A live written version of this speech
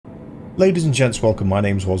Ladies and gents, welcome. My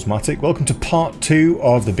name's Wasmatic. Welcome to part 2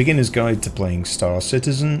 of the Beginner's Guide to Playing Star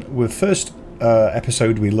Citizen. With first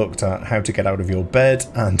episode we looked at how to get out of your bed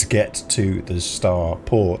and get to the star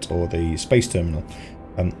port or the space terminal.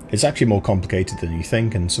 It's actually more complicated than you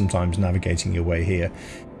think, and sometimes navigating your way here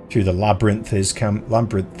through the labyrinths can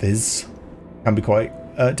be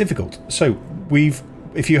quite difficult. So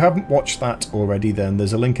if you haven't watched that already, then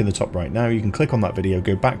there's a link in the top right now. You can click on that video,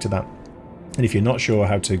 go back to that. And if you're not sure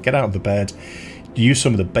how to get out of the bed, use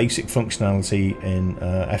some of the basic functionality in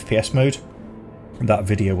FPS mode. That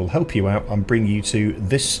video will help you out and bring you to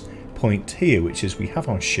this point here, which is we have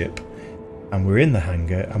our ship and we're in the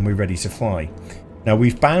hangar and we're ready to fly. Now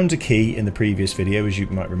we've bound a key in the previous video, as you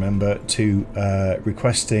might remember, to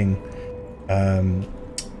requesting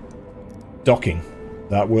docking.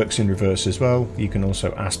 That works in reverse as well. You can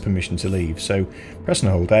also ask permission to leave. So press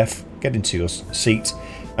and hold F, get into your seat,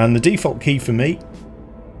 and the default key for me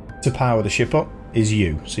to power the ship up is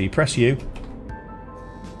U. So you press U,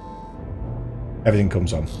 everything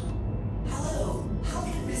comes on. Hello, how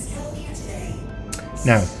can Miss help you today?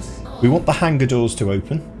 Now, we want the hangar doors to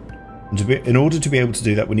open. And in order to be able to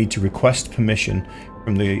do that, we need to request permission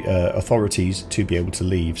from the authorities to be able to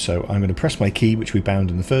leave. So I'm going to press my key, which we bound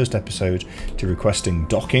in the first episode, to requesting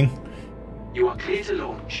docking. You are clear to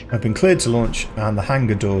launch. I've been cleared to launch and the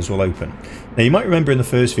hangar doors will open. Now you might remember in the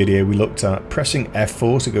first video we looked at pressing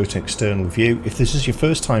F4 to go to external view. If this is your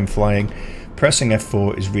first time flying, pressing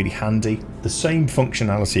F4 is really handy. The same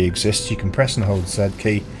functionality exists. You can press and hold Z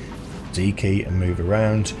key and move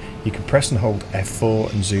around. You can press and hold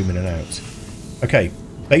F4 and zoom in and out. Okay,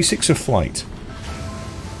 basics of flight.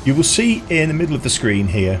 You will see in the middle of the screen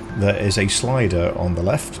here there is a slider on the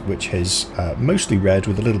left which is mostly red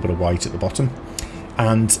with a little bit of white at the bottom,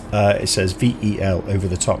 and it says VEL over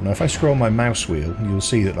the top. Now if I scroll my mouse wheel you'll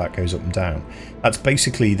see that that goes up and down. That's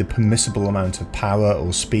basically the permissible amount of power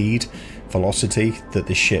or speed, velocity that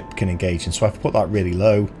the ship can engage in. So if I put that really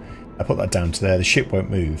low, I put that down to there, the ship won't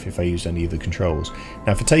move if I use any of the controls.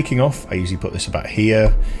 Now for taking off I usually put this about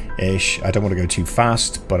here-ish. I don't want to go too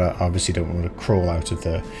fast, but I obviously don't want to crawl out of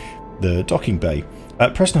the docking bay.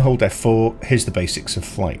 Press and hold F4, here's the basics of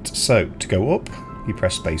flight. So to go up, you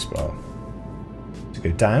press spacebar. To go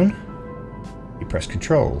down, you press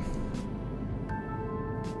control.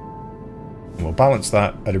 And we'll balance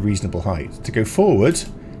that at a reasonable height. To go forward,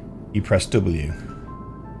 you press W.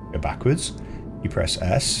 Go backwards, you press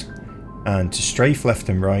S. And to strafe left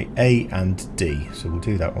and right, A and D. So we'll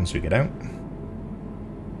do that once we get out.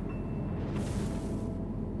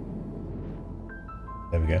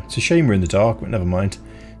 There we go. It's a shame we're in the dark, but never mind.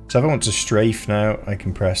 So if I want to strafe now, I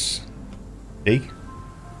can press D.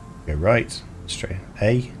 Go right, strafe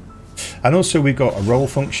A. And also we've got a roll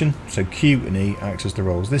function, so Q and E act as the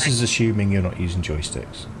rolls. This is assuming you're not using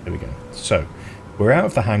joysticks. There we go. So we're out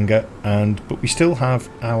of the hangar, but we still have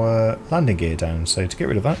our landing gear down. So to get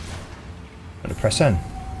rid of that, I'm going to press N.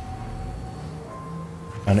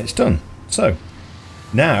 And it's done. So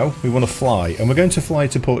now we want to fly, and we're going to fly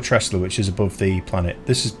to Port Tressler, which is above the planet.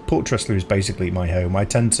 Port Tressler is basically my home. I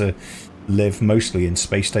tend to live mostly in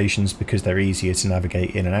space stations because they're easier to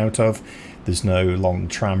navigate in and out of. There's no long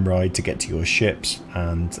tram ride to get to your ships,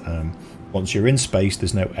 and once you're in space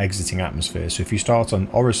there's no exiting atmosphere. So if you start on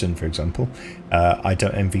Orison, for example, I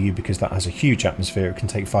don't envy you because that has a huge atmosphere. It can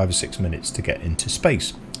take 5 or 6 minutes to get into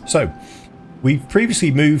space. So we've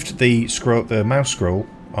previously moved the mouse scroll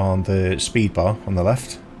on the speed bar on the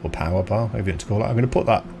left, or power bar, however you want to call it. I'm going to put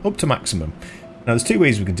that up to maximum. Now there's two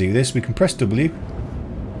ways we can do this. We can press W,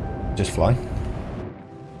 just fly,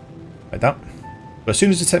 like that. But as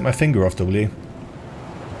soon as I take my finger off W,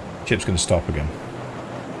 ship's going to stop again.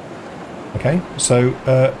 Okay, so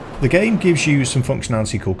the game gives you some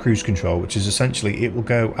functionality called cruise control, which is essentially it will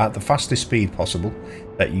go at the fastest speed possible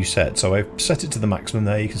that you set. So I've set it to the maximum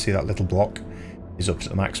there. You can see that little block is up to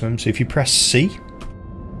the maximum. So if you press C,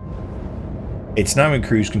 it's now in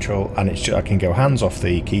cruise control, and I can go hands off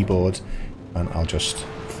the keyboard and I'll just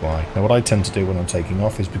fly. Now what I tend to do when I'm taking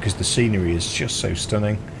off is, because the scenery is just so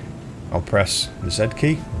stunning, I'll press the Z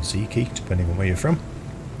key or Z key depending on where you're from,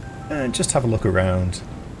 and just have a look around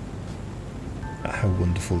at how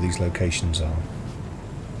wonderful these locations are.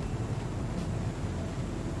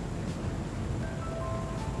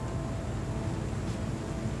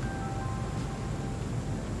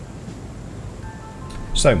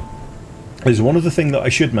 So there's one other thing that I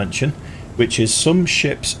should mention, which is some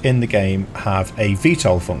ships in the game have a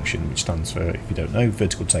VTOL function, which stands for, if you don't know,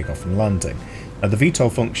 vertical takeoff and landing. Now the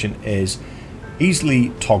VTOL function is easily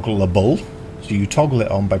toggleable, so you toggle it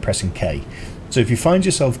on by pressing K. So if you find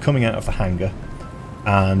yourself coming out of the hangar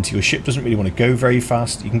and your ship doesn't really want to go very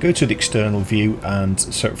fast, you can go to the external view, and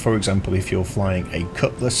so for example if you're flying a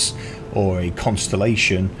Cutlass or a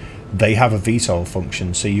Constellation, they have a VTOL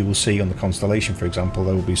function, so you will see on the Constellation for example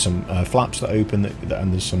there will be some flaps that open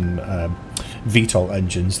and there's some VTOL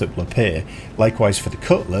engines that will appear. Likewise for the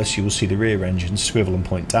Cutlass you will see the rear engines swivel and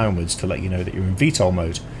point downwards to let you know that you're in VTOL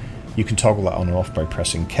mode. You can toggle that on and off by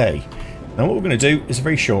pressing K. Now what we're going to do is a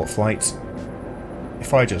very short flight.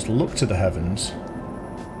 If I just look to the heavens,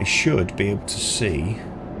 I should be able to see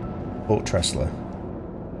Port Tressler.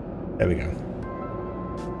 There we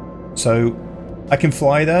go. So I can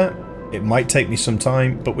fly there. It might take me some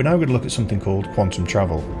time, but we're now going to look at something called quantum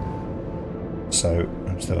travel. So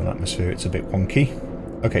I'm still in atmosphere, it's a bit wonky.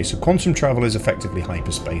 Okay, so quantum travel is effectively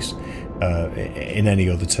hyperspace in any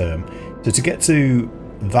other term. So to get to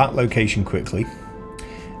that location quickly,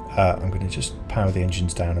 I'm going to just power the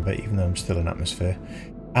engines down a bit, even though I'm still in atmosphere.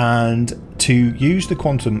 And to use the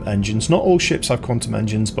quantum engines, not all ships have quantum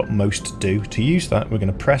engines, but most do. To use that, we're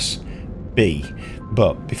going to press B.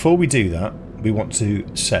 But before we do that, we want to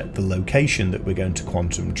set the location that we're going to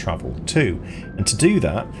quantum travel to. And to do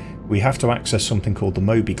that, we have to access something called the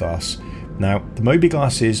mobiglass. Now, the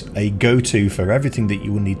mobiglass is a go-to for everything that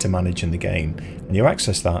you will need to manage in the game. And you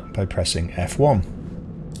access that by pressing F1.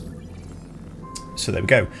 So there we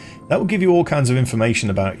go. That will give you all kinds of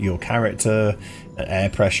information about your character, air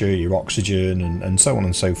pressure, your oxygen, and so on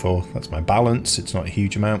and so forth. That's my balance. It's not a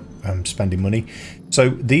huge amount. I'm spending money. So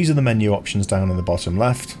these are the menu options down on the bottom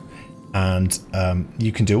left. And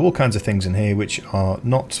you can do all kinds of things in here which are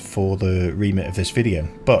not for the remit of this video.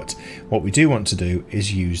 But what we do want to do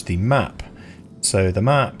is use the map. So the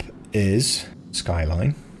map is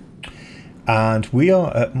Skyline. And we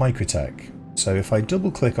are at Microtech. So if I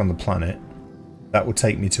double click on the planet, that will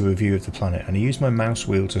take me to a view of the planet, and I use my mouse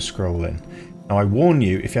wheel to scroll in. Now I warn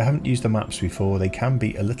you, if you haven't used the maps before, they can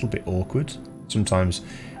be a little bit awkward. Sometimes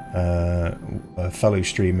a fellow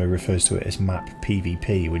streamer refers to it as map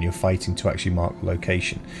PvP when you're fighting to actually mark the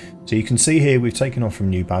location. So you can see here we've taken off from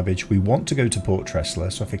New Babbage. We want to go to Port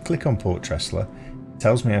Tressler, so if I click on Port Tressler, it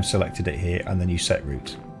tells me I've selected it here, and then you set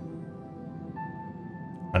route.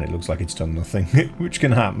 And it looks like it's done nothing, which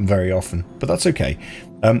can happen very often, but that's okay.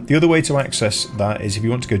 The other way to access that is if you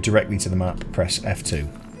want to go directly to the map, press F2,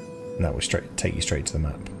 and that will take you straight to the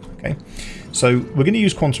map. Okay, so we're going to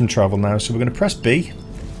use quantum travel now, so we're going to press B,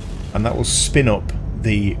 and that will spin up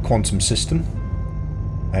the quantum system.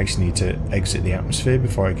 I actually need to exit the atmosphere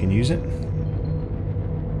before I can use it.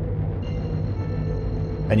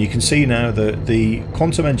 And you can see now that the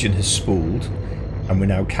quantum engine has spooled, and we're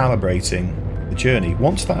now calibrating the journey.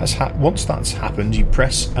 Once that's happened, you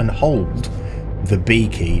press and hold the B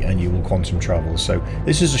key and you will quantum travel. So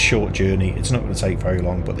this is a short journey, it's not going to take very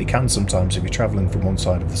long, but they can sometimes, if you're travelling from one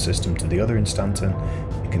side of the system to the other in Stanton,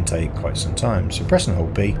 it can take quite some time. So press and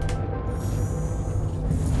hold B.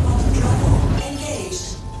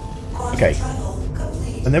 Okay,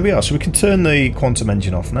 and there we are. So we can turn the quantum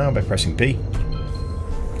engine off now by pressing B,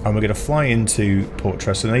 and we're going to fly into Port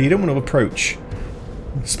Tressler. Now you don't want to approach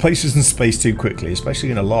places in space too quickly,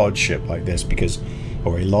 especially in a large ship like this,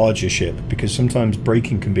 or a larger ship, because sometimes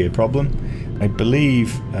braking can be a problem. I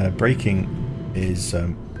believe braking is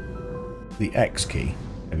the X key.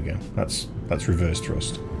 There we go. That's reverse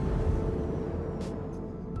thrust.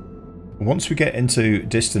 Once we get into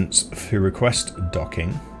distance for request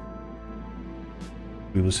docking,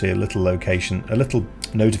 we will see a little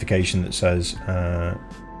notification that says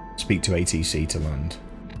speak to ATC to land.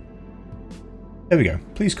 There we go.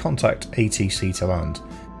 Please contact ATC to land.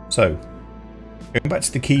 So, going back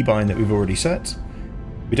to the keybind that we've already set,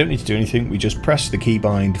 we don't need to do anything. We just press the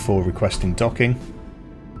keybind for requesting docking.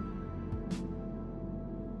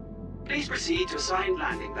 Please proceed to assigned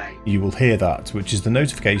landing bay. You will hear that, which is the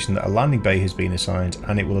notification that a landing bay has been assigned,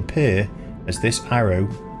 and it will appear as this arrow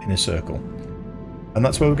in a circle. And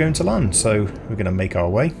that's where we're going to land. So we're going to make our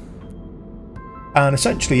way. And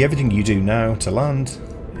essentially everything you do now to land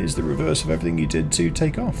is the reverse of everything you did to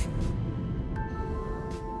take off.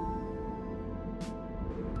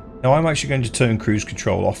 Now I'm actually going to turn cruise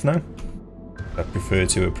control off now. I prefer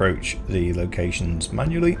to approach the locations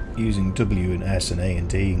manually using W and S and A and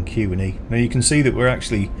D and Q and E. Now you can see that we're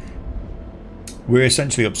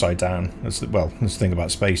essentially upside down. That's the thing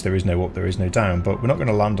about space, there is no up, there is no down, but we're not going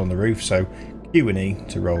to land on the roof, so Q and E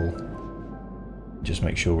to roll. Just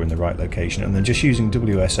make sure we're in the right location, and then just using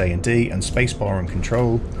W, S, A and D and spacebar and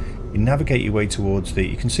control, you navigate your way towards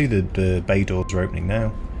you can see the bay doors are opening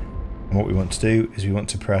now. And what we want to do is we want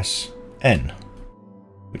to press N,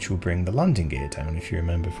 which will bring the landing gear down. If you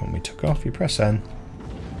remember from when we took off, you press N,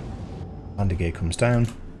 landing gear comes down,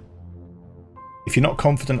 If you're not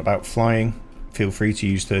confident about flying, feel free to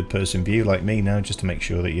use third-person view like me now, just to make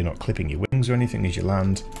sure that you're not clipping your wings or anything as you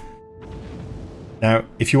land. Now,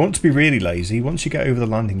 if you want to be really lazy, once you get over the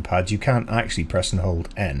landing pad, you can actually press and hold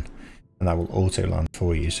N, and that will auto land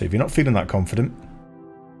for you. So if you're not feeling that confident,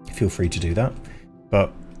 feel free to do that.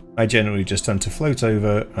 But I generally just tend to float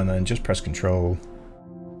over and then just press control.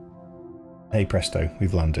 Hey presto,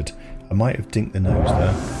 we've landed. I might have dinked the nose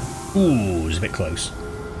there. Ooh, it was a bit close.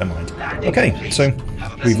 Never mind. Okay, so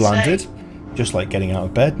we've landed. Just like getting out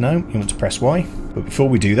of bed now, you want to press Y. But before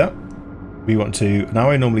we do that, we want to... Now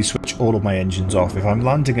I normally switch all of my engines off. If I'm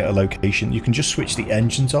landing at a location, you can just switch the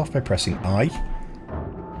engines off by pressing I.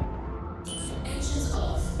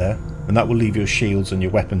 There. And that will leave your shields and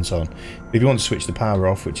your weapons on. If you want to switch the power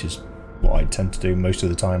off, which is what I tend to do most of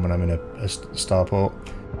the time when I'm in a starport,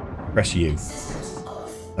 press U.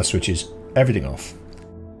 That switches everything off.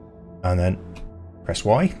 And then press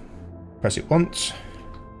Y. Press it once.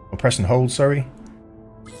 Or press and hold, sorry.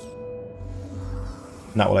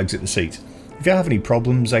 And that will exit the seat. If you have any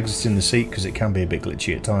problems exiting the seat, because it can be a bit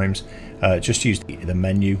glitchy at times, just use the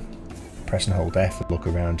menu, press and hold F and look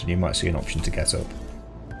around, and you might see an option to get up.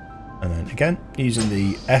 And then again, using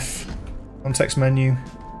the F context menu,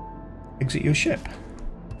 exit your ship.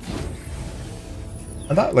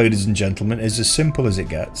 And that, ladies and gentlemen, is as simple as it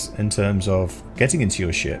gets in terms of getting into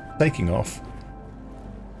your ship, taking off,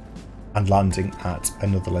 and landing at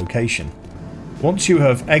another location. Once you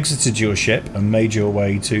have exited your ship and made your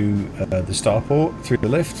way to the starport through the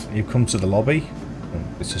lift, you've come to the lobby.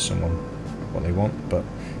 This is someone what they want, but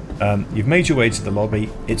you've made your way to the lobby.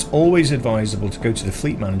 It's always advisable to go to the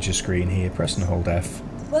fleet manager screen here, press and hold F.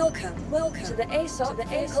 Welcome to the ASOP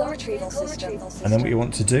vehicle retrieval system. And then what you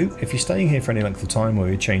want to do, if you're staying here for any length of time or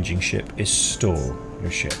you're changing ship, is store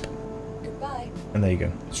your ship. Goodbye. And there you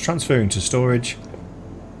go. It's transferring to storage.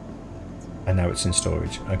 And now it's in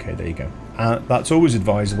storage. Okay, there you go. That's always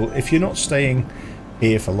advisable. If you're not staying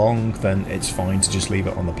here for long, then it's fine to just leave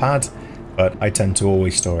it on the pad. But I tend to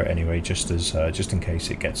always store it anyway, just in case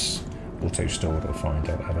it gets auto-stored or find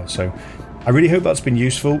or whatever. So I really hope that's been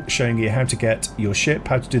useful, showing you how to get your ship,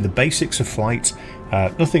 how to do the basics of flight.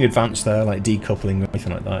 Nothing advanced there, like decoupling or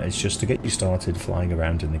anything like that. It's just to get you started flying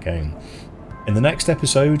around in the game. In the next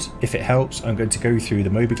episode, if it helps, I'm going to go through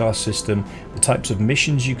the Mobiglass system, the types of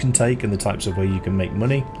missions you can take and the types of way you can make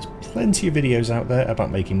money. There's plenty of videos out there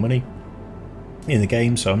about making money in the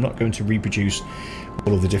game, so I'm not going to reproduce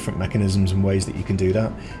all of the different mechanisms and ways that you can do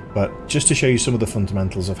that, but just to show you some of the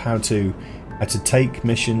fundamentals of how to take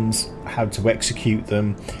missions, how to execute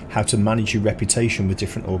them, how to manage your reputation with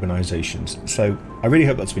different organisations. So I really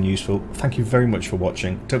hope that's been useful. Thank you very much for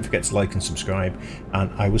watching. Don't forget to like and subscribe,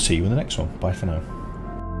 and I will see you in the next one. Bye for now.